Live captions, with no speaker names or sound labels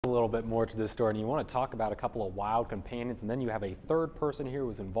A little bit more to this story, and you want to talk about a couple of wild companions, and then you have a third person here who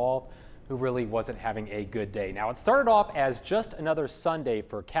was involved who really wasn't having a good day. Now, it started off as just another Sunday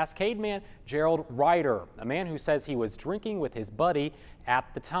for Cascade man Gerald Ryder, a man who says he was drinking with his buddy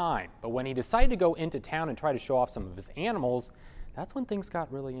at the time. But when he decided to go into town and try to show off some of his animals, that's when things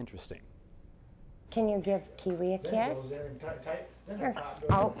got really interesting. Can you give Kiwi a kiss? Here.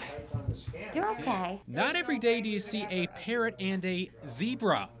 Oh, you're okay. Not every day do you see a parrot and a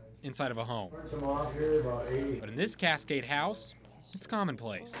zebra inside of a home. But in this Cascade house, it's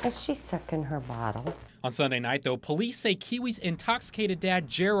commonplace. Is she sucking her bottle? On Sunday night, though, police say Kiwi's intoxicated dad,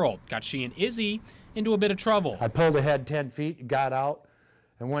 Gerald, got she and Izzy into a bit of trouble. I pulled ahead 10 feet, got out,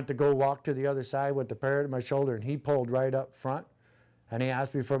 and went to go walk to the other side with the parrot on my shoulder, and he pulled right up front, and he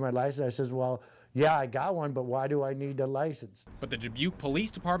asked me for my license. I says, well, yeah, I got one, but why do I need a license? But the Dubuque Police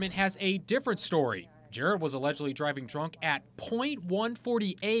Department has a different story. Jared was allegedly driving drunk at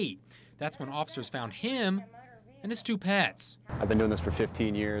 .148. That's when officers found him and his two pets. I've been doing this for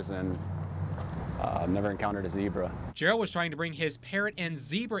 15 years and I've never encountered a zebra. Gerald was trying to bring his parrot and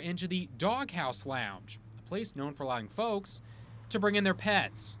zebra into the Doghouse Lounge, a place known for allowing folks to bring in their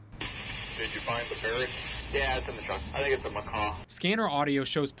pets. Did you find the parrot? Yeah, it's in the truck. I think it's a macaw. Scanner audio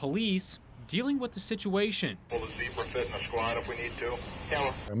shows police dealing with the situation. Will the zebra fit in a squad if we need to?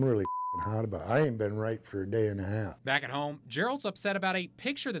 Yeah. I'm really hot about it. I ain't been right for a day and a half. Back at home, Gerald's upset about a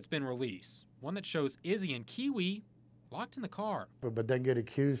picture that's been released, one that shows Izzy and Kiwi locked in the car. But then get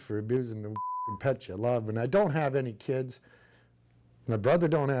accused for abusing the pets you love. And I don't have any kids. My brother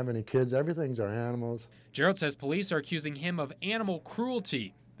don't have any kids. Everything's our animals. Gerald says police are accusing him of animal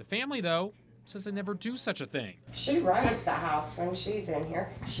cruelty. The family, though, says they never do such a thing. She runs the house when she's in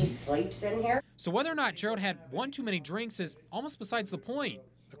here. She sleeps in here. So whether or not Gerald had one too many drinks is almost besides the point,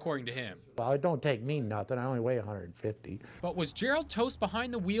 according to him. Well, it don't take me nothing. I only weigh 150. But was Gerald toast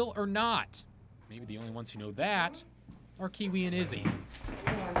behind the wheel or not? Maybe the only ones who know that are Kiwi and Izzy.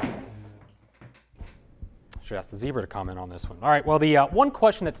 Should ask the zebra to comment on this one. All right, well, the one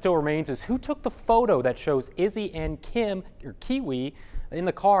question that still remains is who took the photo that shows Izzy and Kiwi in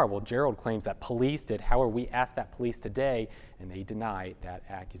the car? Well, Gerald claims that police did. However, we asked that police today, and they deny that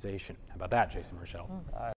accusation. How about that, Jason Rochelle?